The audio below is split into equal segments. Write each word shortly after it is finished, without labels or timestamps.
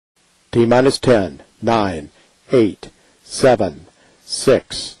T-minus 10, 9, 8, 7,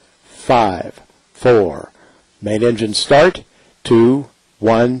 6, 5, 4. Main engine start. 2,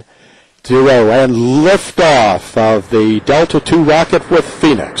 1, 0. And liftoff of the Delta II rocket with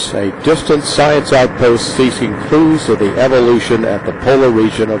Phoenix, a distant science outpost seeking clues of the evolution at the polar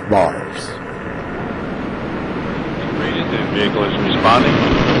region of Mars. The vehicle is responding.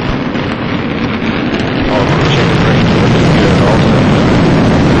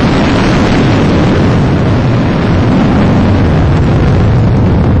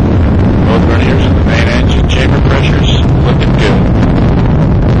 Both verniers and the main engine chamber pressures looking good.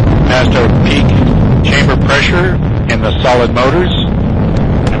 Past our peak chamber pressure in the solid motors,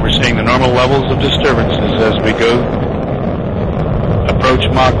 and we're seeing the normal levels of disturbances as we go approach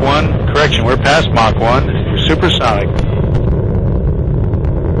Mach 1. Correction, we're past Mach 1. We're supersonic.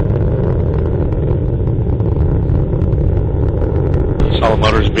 Solid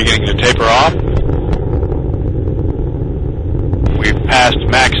motors beginning to taper off. We've passed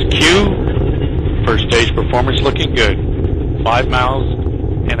max Q. First stage performance looking good. 5 miles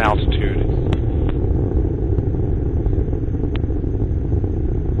in altitude.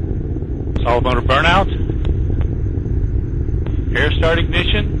 Solid motor burnout. Air start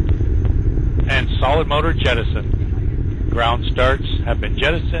ignition. And solid motor jettison. Ground starts have been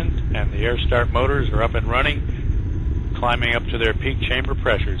jettisoned and the air start motors are up and running, climbing up to their peak chamber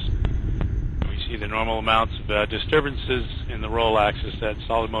pressures. We see the normal amounts of disturbances in the roll axis at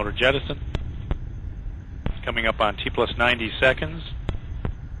solid motor jettison. It's coming up on T plus 90 seconds.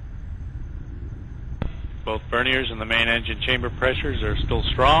 Both verniers and the main engine chamber pressures are still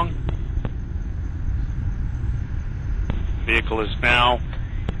strong. The vehicle is now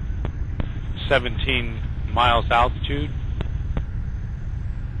 17 miles altitude.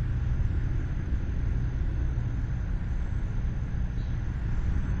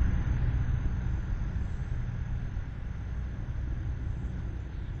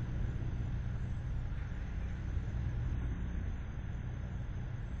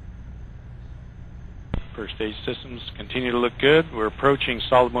 First stage systems continue to look good. We're approaching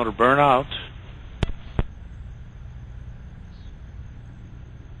solid motor burnout.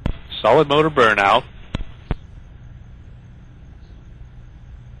 Solid motor burnout.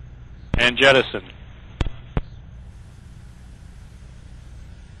 And jettison.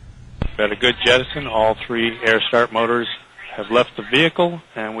 We've got a good jettison. All 3 air start motors have left the vehicle,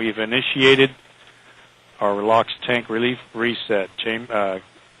 and we've initiated our LOX tank relief reset.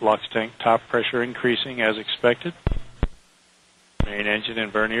 LOX tank top pressure increasing as expected. Main engine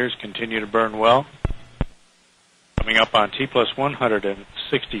and verniers continue to burn well. Coming up on T plus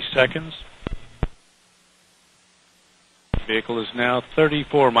 160 seconds. The vehicle is now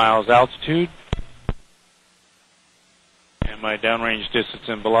 34 miles altitude. And my downrange distance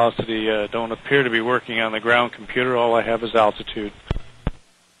and velocity don't appear to be working on the ground computer. All I have is altitude.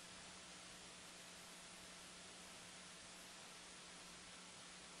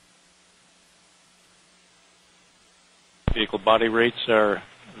 Vehicle body rates are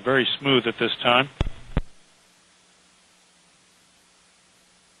very smooth at this time.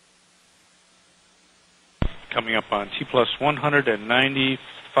 Coming up on T plus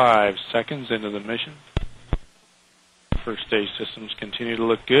 195 seconds into the mission. First stage systems continue to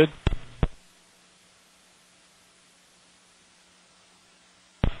look good.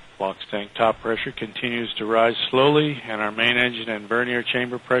 LOX tank top pressure continues to rise slowly, and our main engine and vernier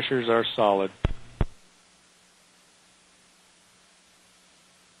chamber pressures are solid.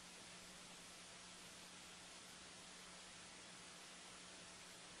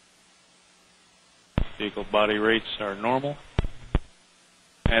 Vehicle body rates are normal,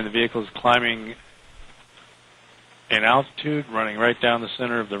 and the vehicle is climbing in altitude, running right down the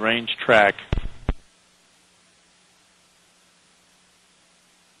center of the range track.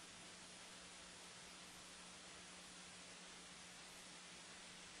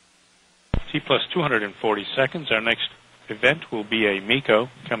 T plus 240 seconds. Our next event will be a MECO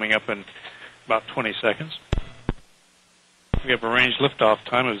coming up in about 20 seconds. We have a range liftoff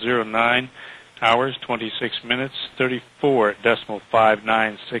time of 09 hours, 26 minutes,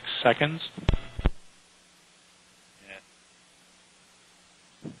 34.596 seconds.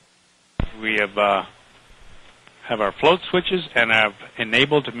 We have our float switches and have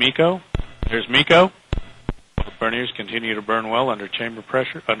enabled MECO. There's MECO. The verniers continue to burn well under tank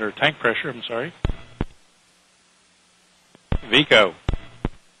pressure, VECO.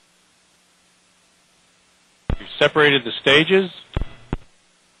 We've separated the stages.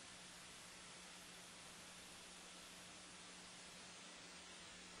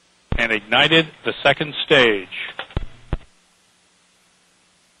 And ignited the second stage.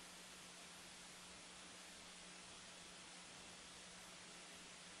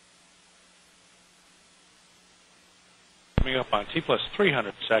 coming up on T plus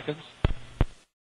 300 seconds.